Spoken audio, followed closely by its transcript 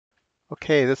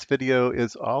Okay, this video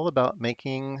is all about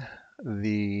making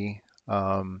the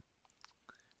um,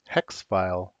 hex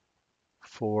file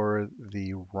for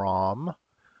the ROM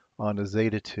on a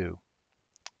Zeta2.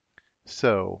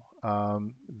 So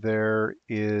there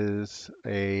is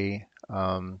a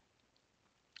uh,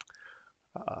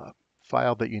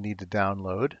 file that you need to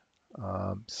download.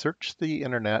 Search the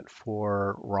internet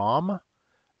for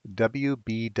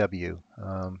ROMWBW.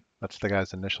 That's the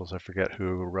guy's initials. I forget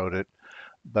who wrote it,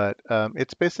 but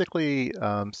it's basically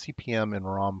CPM in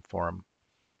ROM form.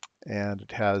 And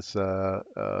it has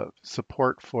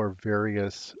support for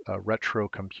various retro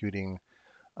computing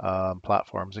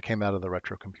platforms. It came out of the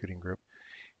retro computing group.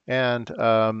 And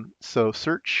so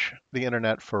search the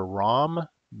internet for ROM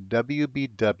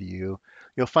WBW.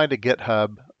 You'll find a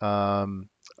GitHub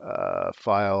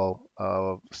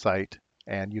file site,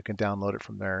 and you can download it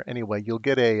from there. Anyway, you'll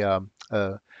get a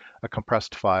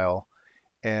compressed file,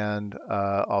 and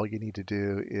all you need to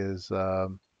do is uh,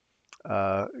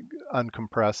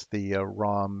 uncompress the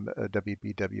ROM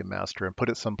WBW master and put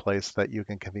it someplace that you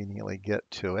can conveniently get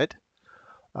to it.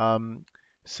 Um,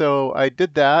 so I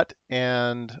did that,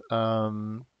 and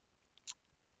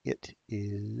it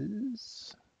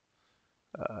is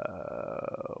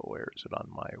where is it on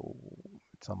my?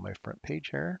 It's on my front page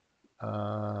here.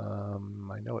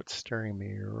 I know it's staring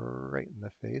me right in the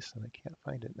face, and I can't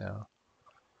find it now.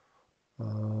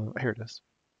 Here it is.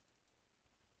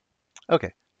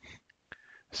 Okay,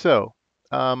 so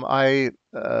I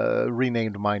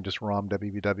renamed mine just ROM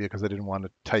WBW because I didn't want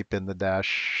to type in the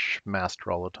dash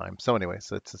master all the time. So anyway,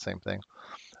 so it's the same thing.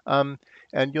 Um,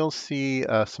 and you'll see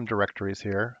some directories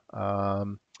here.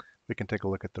 We can take a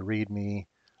look at the README.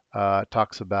 It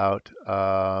talks about,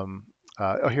 oh,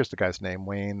 here's the guy's name,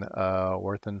 Wayne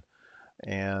Worthen.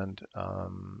 And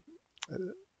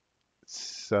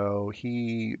so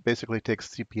he basically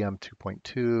takes CPM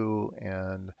 2.2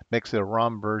 and makes it a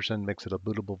ROM version, makes it a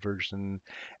bootable version,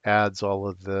 adds all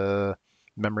of the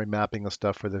memory mapping and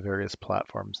stuff for the various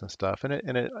platforms and stuff. And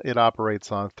it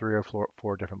operates on three or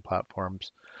four different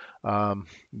platforms.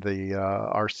 The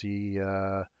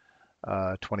RC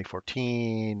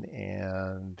 2014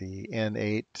 and the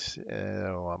N8,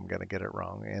 oh, I'm going to get it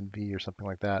wrong, NV or something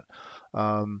like that.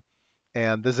 Um,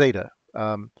 and the Zeta.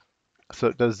 So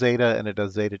it does Zeta and it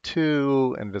does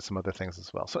Zeta2 and it does some other things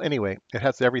as well. So anyway, it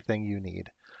has everything you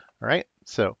need. All right.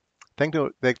 So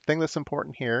the thing that's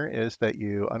important here is that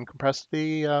you uncompress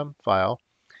the file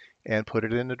and put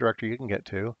it in a directory you can get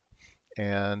to.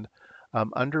 And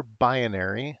under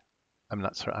binary, I'm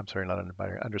sorry, not under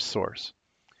binary, under source.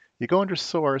 You go under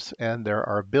source and there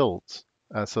are builds.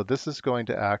 So this is going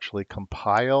to actually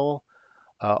compile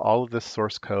all of this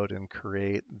source code and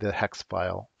create the hex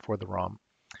file for the ROM.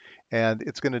 And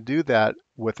it's going to do that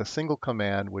with a single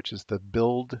command, which is the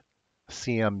build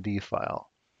cmd file.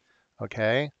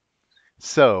 Okay,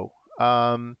 so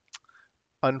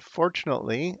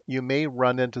unfortunately, you may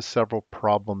run into several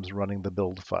problems running the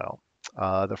build file.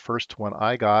 The first one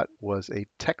I got was a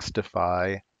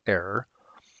textify error,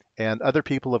 and other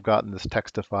people have gotten this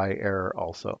textify error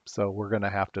also. So we're going to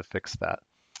have to fix that.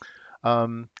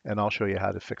 And I'll show you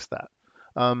how to fix that.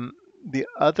 The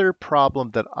other problem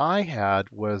that I had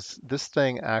was this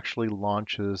thing actually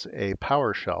launches a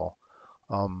PowerShell.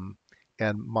 Um,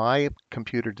 and my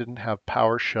computer didn't have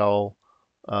PowerShell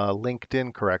linked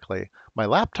in correctly. My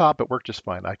laptop, it worked just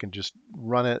fine. I can just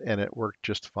run it and it worked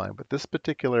just fine. But this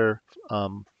particular,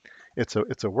 it's a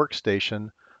workstation,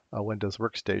 a Windows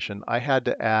workstation. I had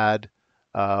to add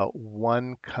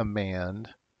one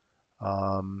command,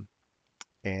 um,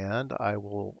 and I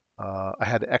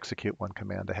had to execute one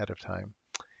command ahead of time.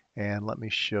 And let me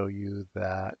show you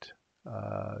that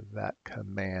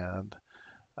command.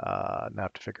 Now I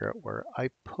have to figure out where I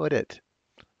put it.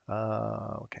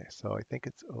 Okay, so I think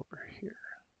it's over here.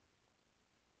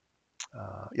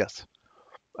 Yes.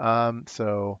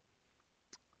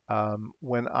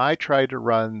 When I tried to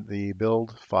run the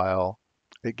build file,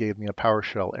 it gave me a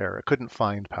PowerShell error. It couldn't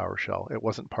find PowerShell. It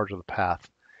wasn't part of the path.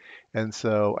 And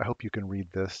so I hope you can read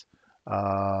this.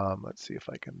 Let's see if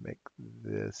I can make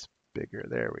this bigger.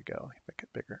 There we go. Make it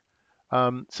bigger.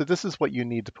 So this is what you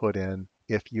need to put in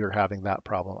if you're having that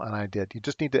problem, and I did. You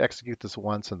just need to execute this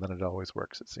once, and then it always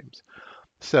works, it seems.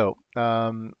 So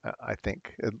I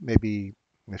think maybe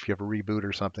if you have a reboot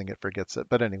or something, it forgets it.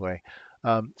 But anyway,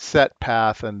 set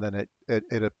path, and then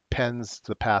it appends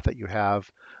the path that you have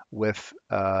with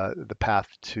the path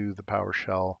to the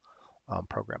PowerShell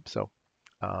program. So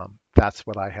that's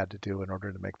what I had to do in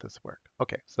order to make this work.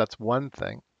 Okay, so that's one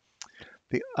thing.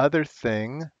 The other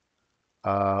thing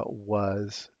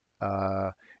was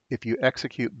if you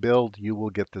execute build, you will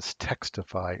get this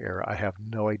textify error. I have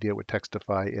no idea what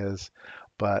textify is,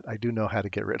 but I do know how to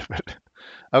get rid of it.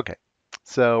 Okay,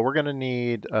 so we're going to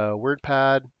need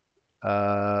WordPad.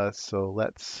 So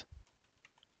let's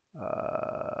WordPad.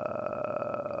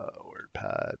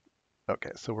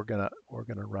 Okay, so we're gonna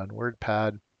run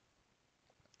WordPad,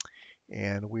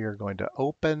 and we are going to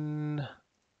open.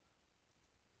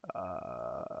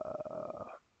 Uh,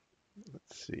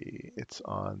 let's see, it's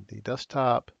on the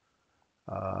desktop.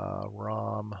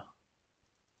 ROM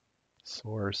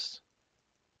source.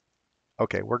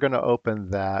 Okay, we're going to open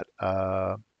that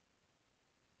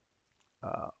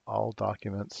all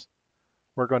documents.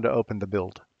 We're going to open the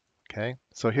build. Okay,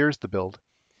 so here's the build.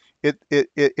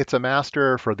 It's a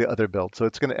master for the other build, so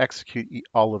it's going to execute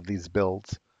all of these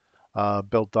builds.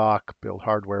 Build doc, build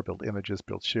hardware, build images,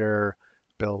 build share,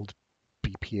 build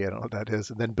BP, I don't know what that is,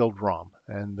 and then build ROM.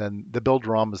 And then the build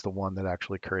ROM is the one that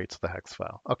actually creates the hex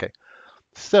file. Okay,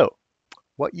 so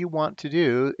what you want to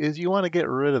do is you want to get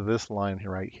rid of this line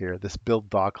right here, this build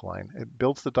doc line. It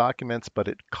builds the documents, but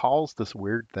it calls this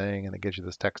weird thing and it gives you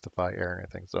this textify error and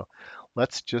everything. So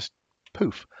let's just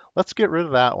poof. Let's get rid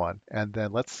of that one. And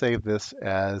then let's save this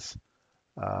as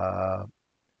uh,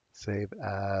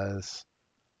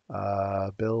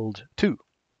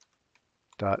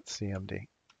 build2.cmd.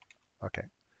 Okay,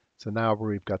 so now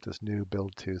we've got this new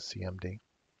build2 CMD.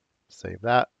 Save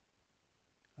that.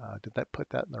 Did that put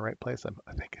that in the right place? I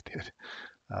think it did.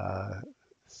 Uh,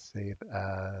 save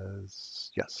as,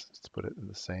 yes, let's put it in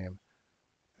the same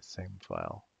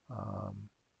file.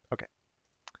 Okay,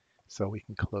 so we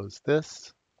can close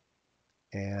this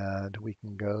and we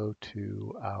can go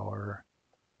to our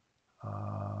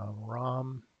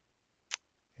ROM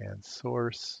and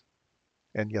source.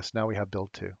 And yes, now we have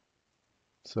build 2.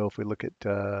 So if we look at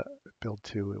build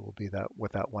 2, it will be that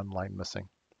with that one line missing.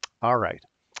 All right.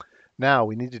 Now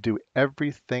we need to do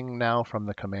everything now from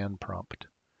the command prompt.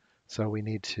 So we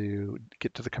need to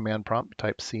get to the command prompt,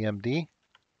 type CMD,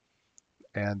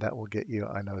 and that will get you,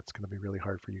 I know it's going to be really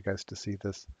hard for you guys to see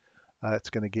this.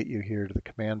 It's going to get you here to the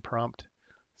command prompt.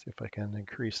 See if I can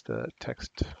increase the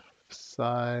text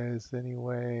size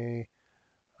anyway.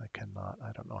 I cannot,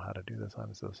 I don't know how to do this,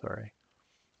 I'm so sorry.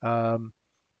 So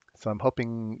I'm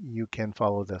hoping you can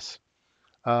follow this.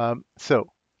 I'm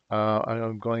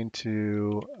going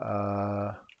to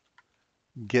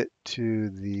get to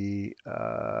the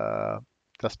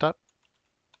desktop.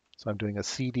 So I'm doing a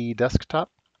CD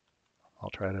desktop. I'll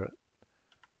try to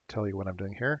tell you what I'm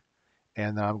doing here.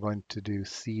 And now I'm going to do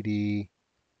CD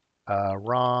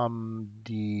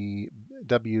ROMWBW.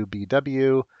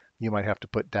 You might have to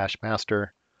put dash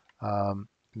master.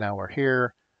 Now we're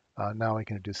here. Now I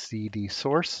can do CD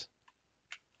source.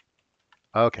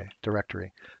 Okay,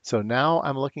 directory. So now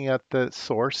I'm looking at the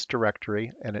source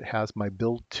directory and it has my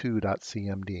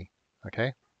build2.cmd.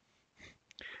 Okay.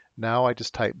 Now I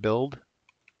just type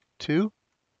build2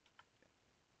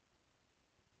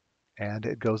 and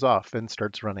it goes off and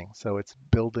starts running. So it's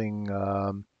building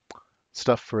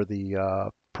stuff for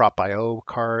the prop.io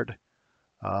card.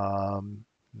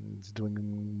 It's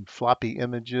doing floppy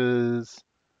images.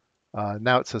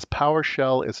 Now it says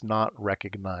PowerShell is not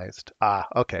recognized.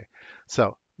 Okay.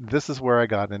 So this is where I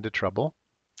got into trouble.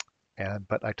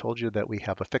 But I told you that we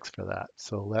have a fix for that.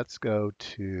 So let's go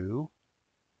to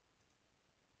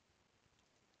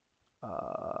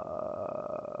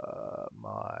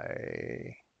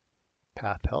my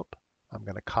path help. I'm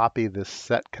going to copy this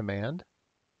set command.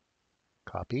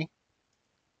 Copy.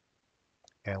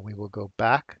 And we will go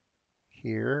back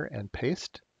here and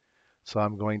paste. So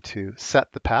I'm going to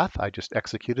set the path. I just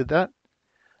executed that.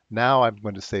 Now I'm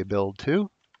going to say build2.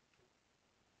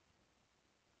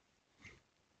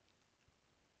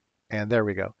 And there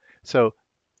we go. So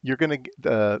you're going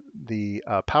to, the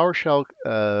PowerShell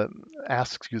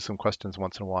asks you some questions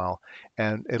once in a while,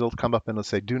 and it'll come up and it'll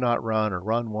say, do not run or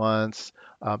run once.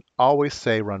 Always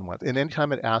say run once. And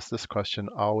anytime it asks this question,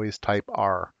 always type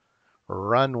R.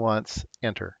 Run once,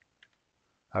 enter.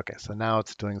 Okay, so now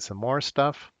it's doing some more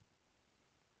stuff.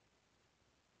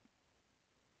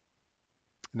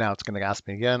 Now it's going to ask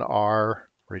me again, R,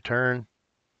 return.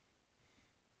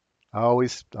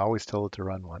 Always tell it to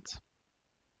run once.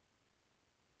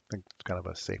 I think it's kind of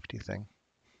a safety thing.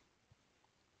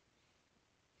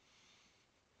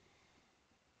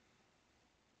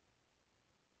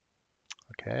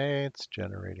 Okay, it's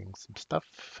generating some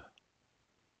stuff.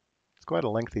 It's quite a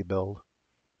lengthy build.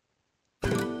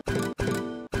 And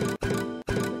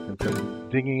some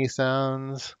dingy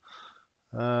sounds.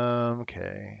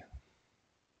 Okay.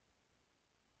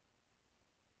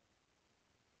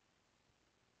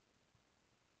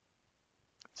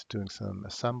 It's doing some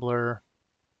assembler.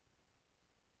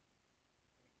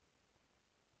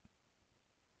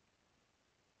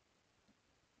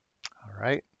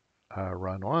 right,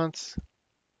 run once.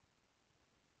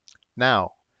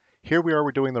 Now, here we are,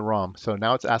 we're doing the ROM. So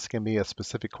now it's asking me a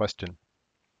specific question.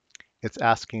 It's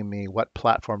asking me what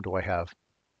platform do I have?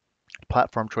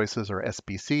 Platform choices are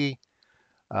SBC,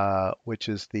 which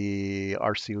is the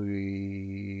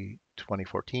RC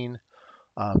 2014,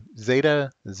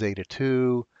 Zeta,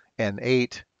 Zeta2,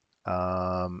 N8,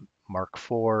 Mark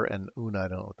IV, and Una, I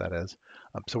don't know what that is.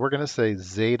 So we're going to say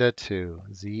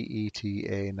Zeta2,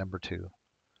 Z-E-T-A number 2.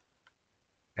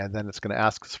 And then it's going to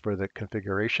ask us for the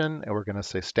configuration, and we're going to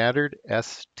say standard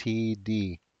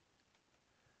STD.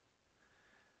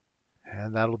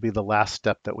 And that'll be the last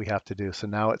step that we have to do. So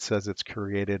now it says it's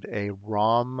created a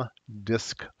ROM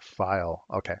disk file.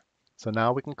 Okay, so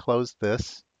now we can close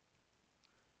this,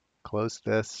 close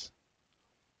this,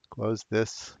 close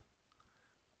this.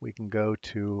 We can go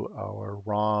to our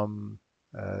ROM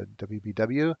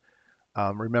WBW.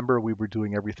 Remember, we were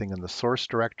doing everything in the source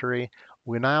directory.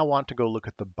 We now want to go look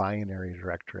at the binary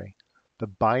directory. The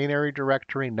binary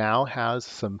directory now has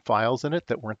some files in it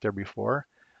that weren't there before.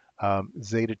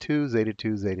 Zeta2,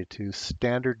 Zeta2, Zeta2,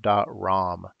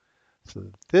 standard.rom.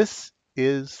 So this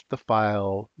is the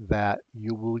file that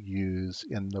you will use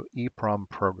in the EEPROM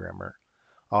programmer.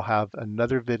 I'll have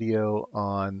another video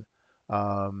on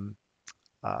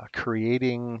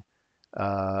creating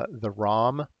the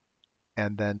ROM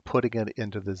and then putting it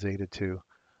into the Zeta2.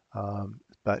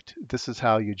 But this is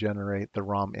how you generate the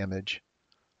ROM image.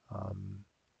 All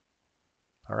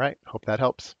right, hope that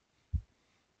helps.